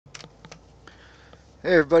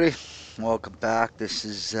Hey everybody, welcome back. This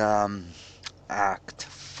is Act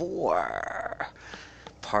 4,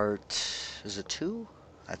 part, is it 2?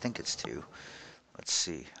 I think it's 2. Let's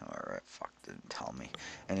see. Alright, fuck, didn't tell me.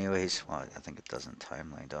 Anyways, well, I think it doesn't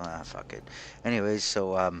timeline, don't I? Fuck it. Anyways,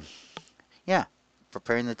 yeah,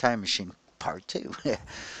 preparing the time machine, part 2.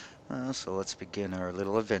 So let's begin our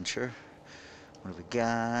little adventure. What do we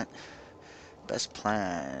got? Best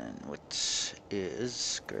plan, which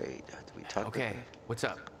is great. Did we talk about Okay, that? what's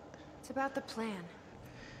up? It's about the plan.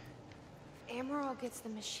 If Amaral gets the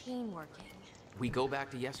machine working. We go back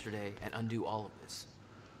to yesterday and undo all of this.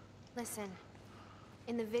 Listen,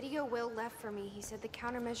 in the video Will left for me, he said the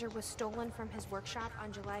countermeasure was stolen from his workshop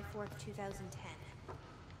on July 4th, 2010.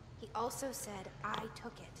 He also said I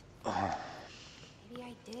took it. Oh. Maybe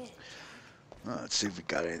I did. Let's see if we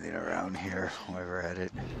got anything around here while we're at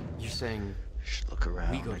it. You're saying Should look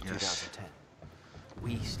around, we go I to guess. 2010.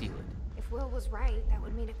 We steal it. If Will was right, that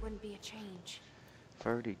would mean it wouldn't be a change. I've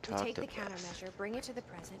already We talked take the about countermeasure, bring it to the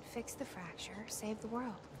present, fix the fracture, save the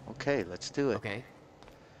world. Okay, let's do it. Okay?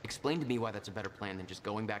 Explain to me why that's a better plan than just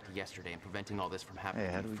going back to yesterday and preventing all this from happening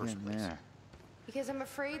Hey, how in do the we get first in place. there? Because I'm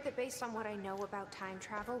afraid that based on what I know about time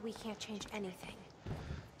travel, we can't change anything.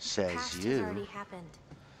 Says Past has you. already happened.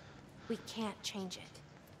 We can't change it.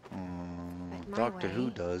 But my Doctor way, Who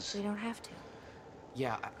does. We don't have to.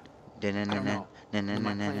 Yeah, I don't know. But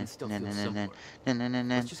my plan still feels simpler.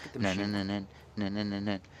 Let's just get the machine. Let's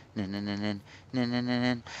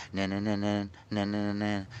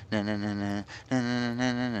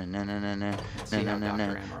see how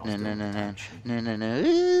Dr. Amaral's doing with the time machine. I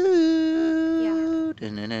don't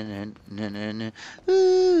think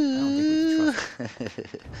we can trust her.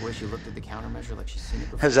 The way she looked at the countermeasure like she's seen it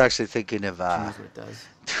I before. was actually thinking of She knows what it does.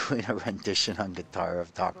 doing a rendition on guitar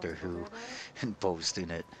of Doctor Who and posting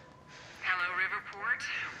it. Hello, Riverport.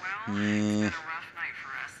 Well, Yeah. it's been a rough night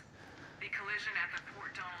for us. The collision at the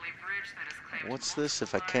Port Donnelly Bridge that has claimed What's this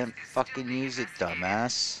if I multiple can't lives is still fucking being use it, investigated.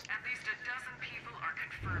 dumbass? At least a dozen people are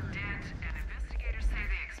confirmed dead, and investigators say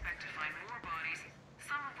they expect to find more bodies,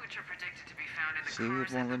 some of which are predicted to be found in the See, it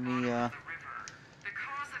cars won't at the let me, bottom of the river. The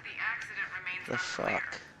cause of the accident remains The unclear.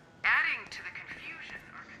 fuck? Adding to the confusion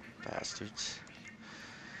are Bastards.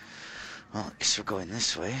 Well, I guess we're going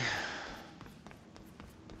this way.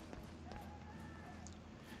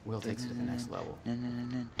 Will takes it to the next level.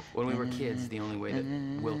 When we were kids, the only way that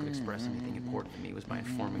Will could express anything important to me was by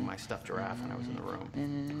informing my stuffed giraffe when I was in the room.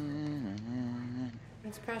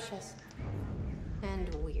 It's precious. And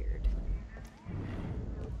weird.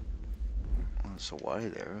 Oh, so why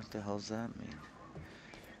there? What the hell's that mean?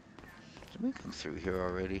 Did we come through here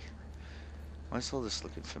already? Why is all this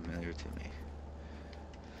looking familiar to me?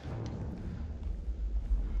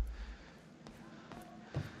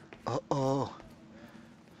 Uh-oh.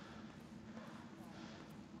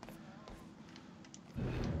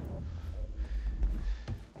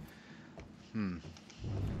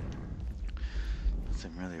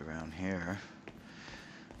 Nothing really around here.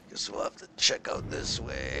 Guess we'll have to check out this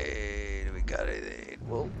way. Do we got anything?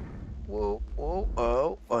 Whoa. Whoa. Whoa.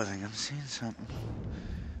 Oh. I think I'm seeing something.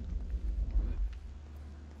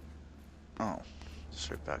 Oh.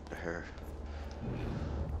 Straight back to her.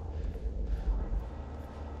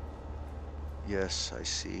 Yes, I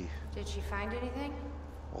see. Did she find anything?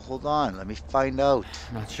 Well, hold on. Let me find out.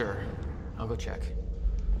 Not sure. I'll go check.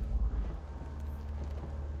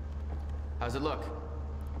 How's it look?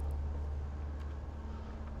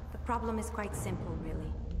 The problem is quite simple,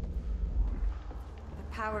 really. The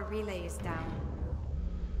power relay is down.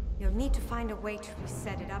 You'll need to find a way to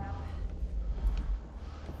reset it up.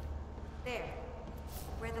 There,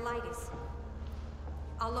 where the light is.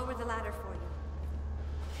 I'll lower the ladder for you.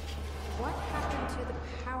 What happened to the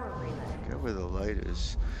power relay? Get where the light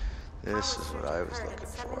is. This Power is what surge I was occurred looking at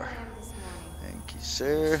 7 for. a.m. this morning. Thank you, The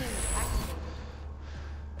sir. machine is activated.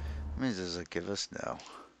 How many does it give us now?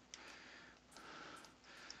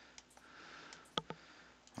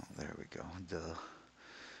 Oh, there we go. Duh.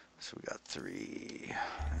 So we got 3. We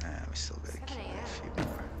still gotta 7 keep a a.m.. few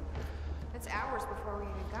more. That's hours before we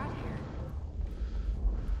even got here.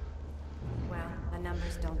 Well, the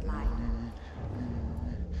numbers don't lie.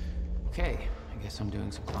 Okay, I guess I'm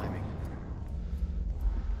doing some climbing.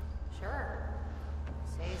 Sure.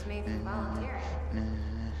 Saves me from volunteering.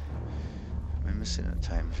 Am I missing a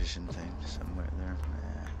time vision thing somewhere there?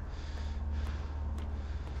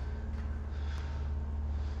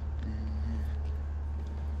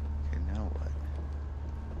 Okay, now what?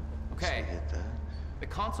 Okay, So hit that. the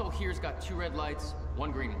console here's got 2 red lights,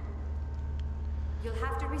 1 green one. You'll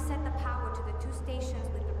have to reset the power to the 2 stations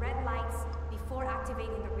with the red lights before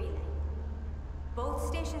activating the relay. Both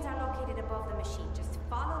stations are located above the machine. Just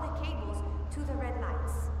follow the cables to the red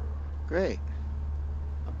lights. Great.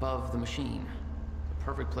 Above the machine. The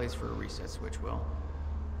perfect place for a reset switch, Will.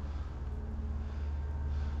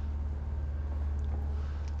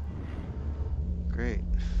 Great.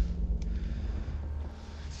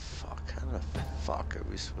 Fuck, how the fuck are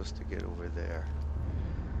we supposed to get over there?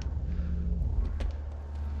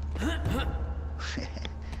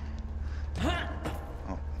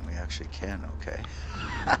 Oh, we actually can, okay.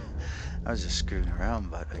 I was just screwing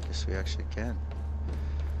around, but I guess we actually can.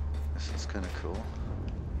 This is kind of cool.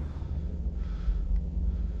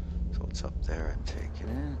 So it's up there, I'm taking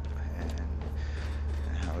it.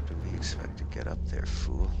 And how do we expect to get up there,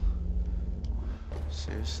 fool?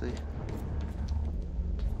 Seriously?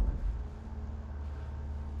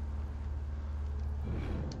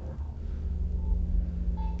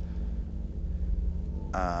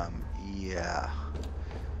 Yeah.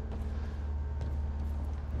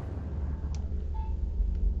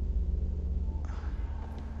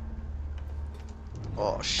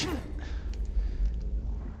 Oh, shit. Man,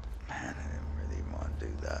 I didn't really want to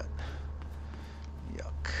do that.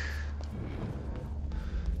 Yuck.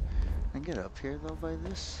 Can I get up here, though, by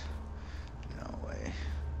this? No way.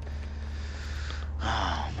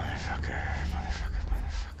 Oh, motherfucker. Motherfucker,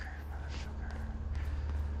 motherfucker, motherfucker.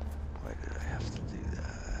 Why did I have to do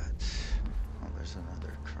that? Oh, there's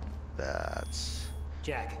another chrome. That's...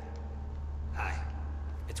 Jack. Hi.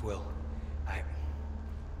 It's Will.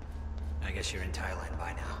 I guess you're in Thailand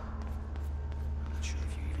by now. I'm not sure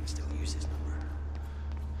if you even still use this number.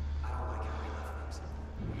 I don't like how we left things.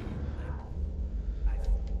 I've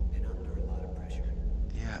been under a lot of pressure.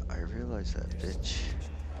 Yeah, I realize that, bitch.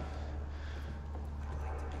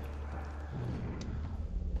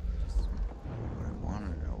 What I want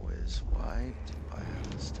to know is, why do I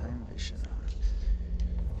have this time vision on?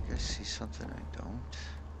 You guys see something I don't?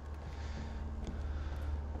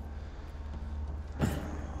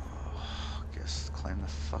 Guess climb the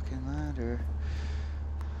fucking ladder.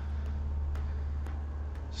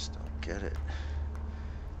 Just don't get it.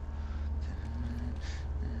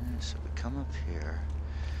 So we come up here.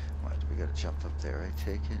 What, we gotta jump up there, I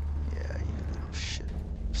take it? Yeah, you little shit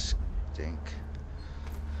stink.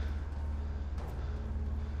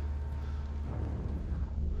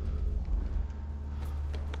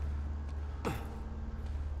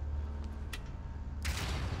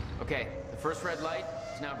 Okay, the first red light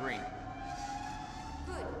is now green.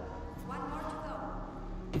 Good. One more to go.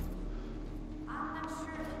 I'm not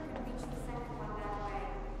sure if you can reach the second one that way.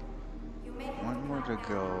 You may have One more to climb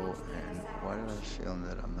go, down onto the other and side of why the do I have a machine. feeling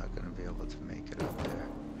that I'm not gonna be able to make it up there?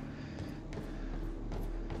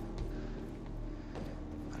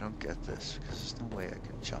 I don't get this, because there's no way I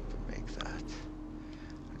can jump and make that.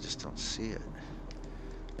 I just don't see it.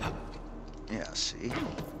 Yeah, see? You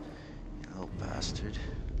little bastard.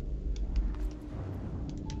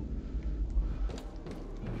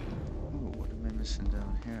 Ooh, what am I missing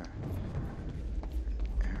down here?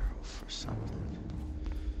 An arrow for something.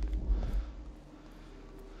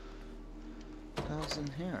 What the hell's in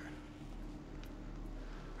here?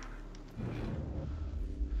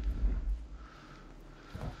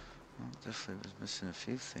 Well, definitely was missing a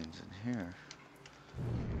few things in here.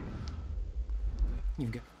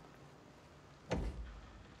 You've got...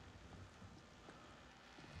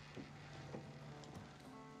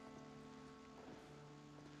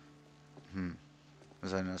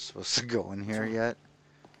 Was I not supposed to go in here yet?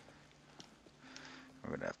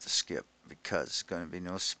 We're gonna have to skip because there's gonna be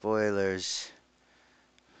no spoilers.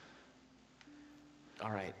 All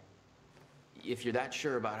right. If you're that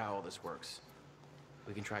sure about how all this works,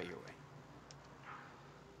 we can try it your way.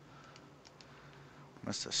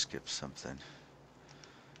 Must have skipped something.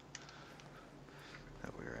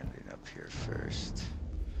 That we were ending up here first.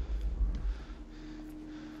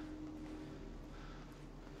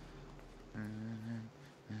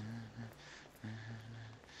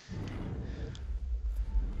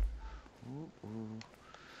 Ooh, ooh.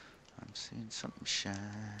 I'm seeing something shine.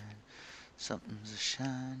 Something's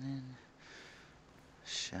a-shining.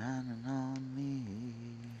 Shining on me.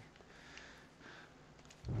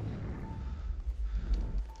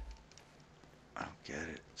 I don't get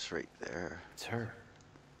it. It's right there. It's her.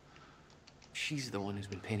 She's the one who's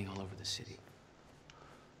been painting all over the city.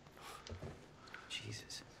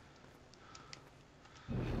 Jesus.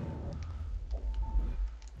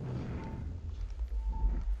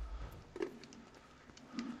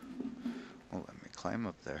 Well, let me climb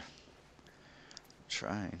up there. I'm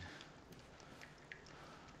trying.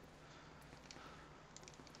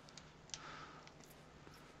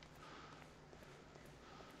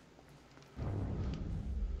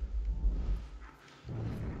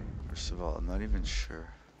 First of all, I'm not even sure.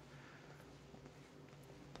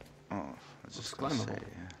 Oh, I was just gonna say,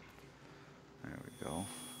 yeah. There we go.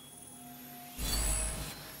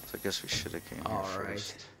 So I guess we should have came here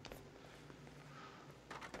first.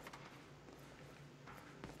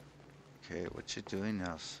 Okay, what you doing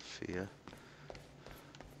now, Sophia?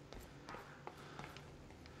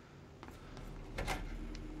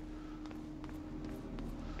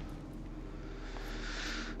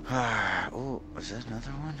 Oh, was that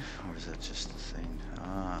another one? Or was that just the thing?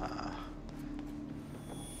 Ah.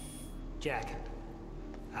 Jack.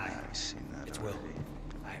 Hi. I've seen that It's already.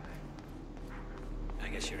 Will. I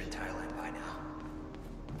guess you're in Thailand by now.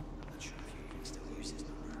 I'm not sure if you even still use this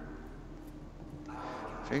number.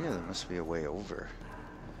 I figure there must be a way over.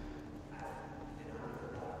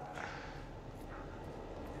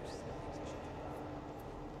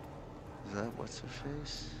 Is that what's her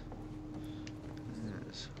face? It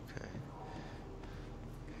is, okay.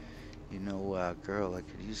 You know, girl, I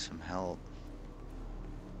could use some help.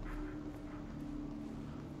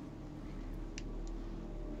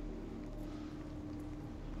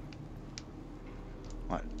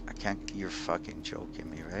 What? I can't. You're fucking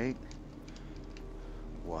joking me, right?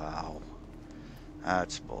 Wow.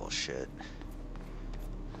 That's bullshit.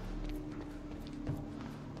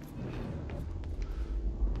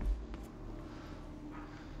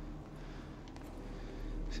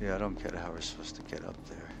 See, I don't get how we're supposed to get up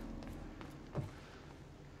there.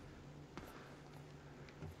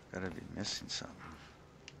 Gotta be missing something.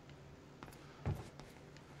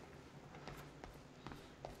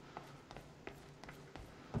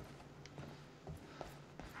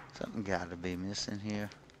 Something gotta be missing here.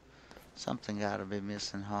 Something gotta be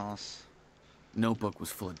missing, Hoss. Notebook was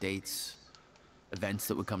full of dates, events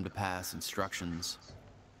that would come to pass, instructions.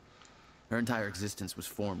 Her entire existence was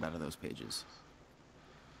formed out of those pages.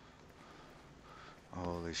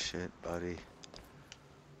 Holy shit, buddy.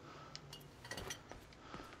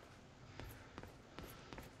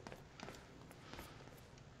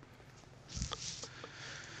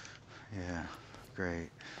 Yeah, great.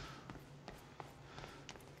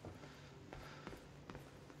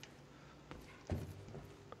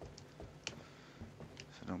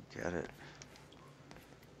 I don't get it.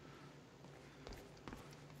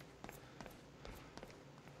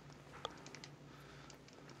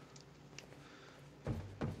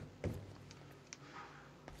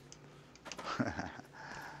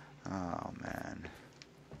 Oh man.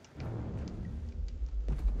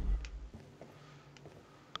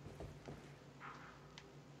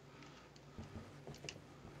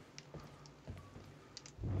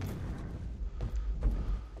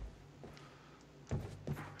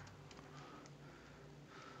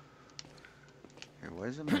 Here, why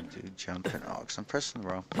isn't my dude jumping? Oh, 'cause I'm pressing the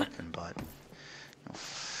wrong fucking button. No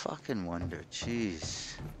fucking wonder,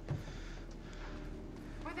 jeez.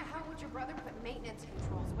 Why the hell would your brother put maintenance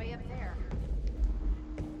controls way up there?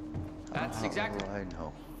 That's exactly. Oh, I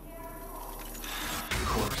know. Of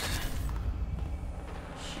course.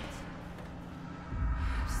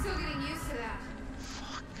 Still getting used to that.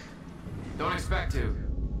 Don't expect to.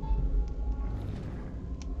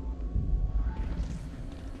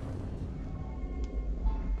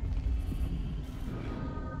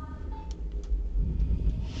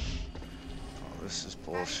 Oh, this is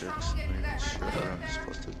bullshit. I'm not even sure what I'm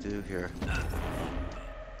supposed to do here.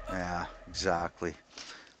 Yeah, exactly.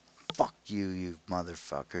 Fuck you, you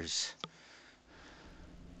motherfuckers.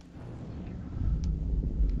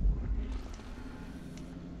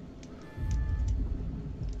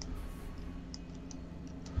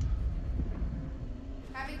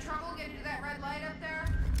 Having trouble getting to that red light up there?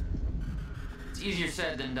 It's easier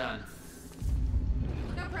said than done.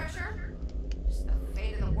 No pressure. Just the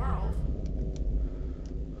fate of the world.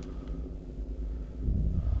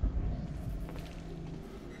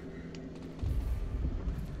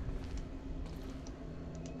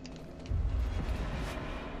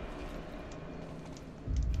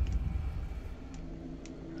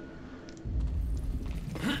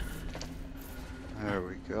 There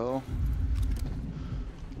we go.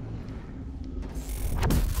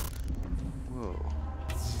 Whoa.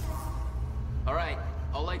 All right,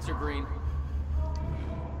 all lights are green.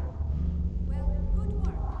 Well, good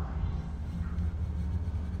work.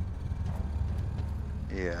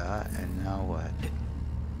 Yeah, and now what?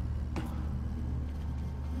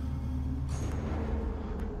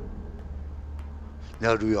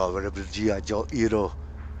 Now do we all run up to G.I. Joe Hero?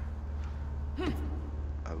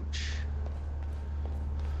 Ouch.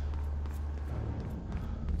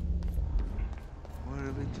 What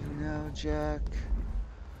do we do now, Jack?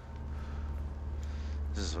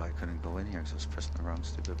 This is why I couldn't go in here, because I was pressing the wrong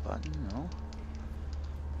stupid button, no?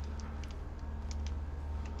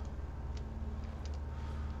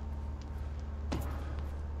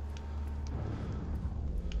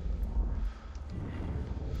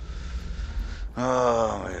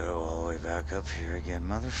 Oh, we go all the way back up here again,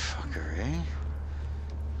 motherfucker, eh?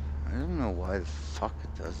 I don't know why the fuck it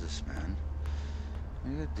does this, man.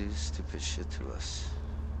 You gotta do stupid shit to us.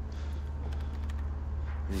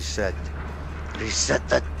 Reset. Reset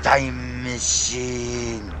the time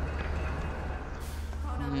machine.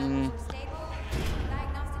 Hormone levels are stable.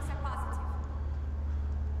 Diagnostics are positive.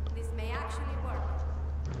 This may actually work.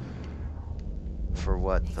 For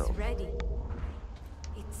what, It's though? ready.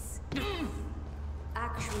 It's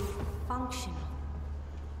actually functional.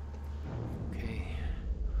 Okay.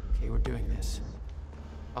 Okay, we're doing this.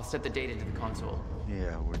 I'll set the date into the console.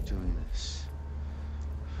 Yeah, we're doing this.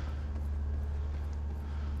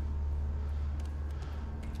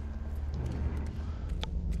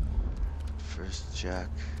 First, Jack.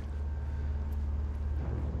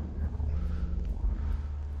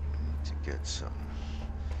 Need to get some.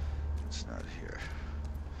 It's not here.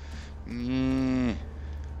 Yeah.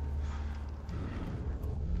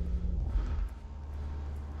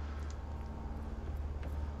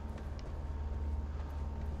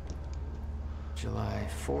 July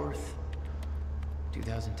 4th,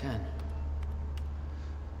 2010. Are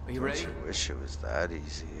you Don't ready? you wish it was that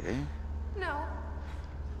easy, eh? No.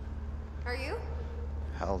 Are you?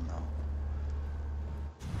 Hell no.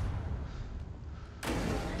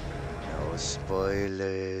 No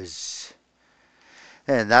spoilers.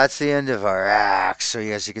 And that's the end of our act. So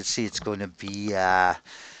as you can see, it's going to be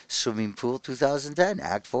Swimming Pool 2010,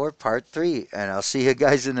 Act 4, Part 3. And I'll see you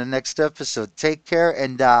guys in the next episode. Take care,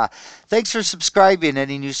 and thanks for subscribing.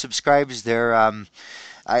 Any new subscribers there?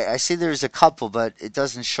 I see there's a couple, but it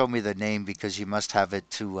doesn't show me the name because you must have it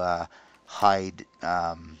to hide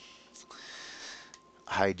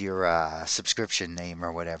your subscription name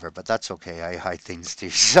or whatever. But that's okay. I hide things too.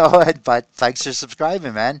 So, but thanks for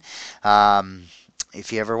subscribing, man.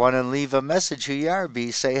 If you ever want to leave a message who you are,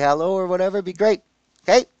 say hello or whatever, be great.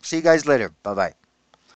 Okay, see you guys later. Bye-bye.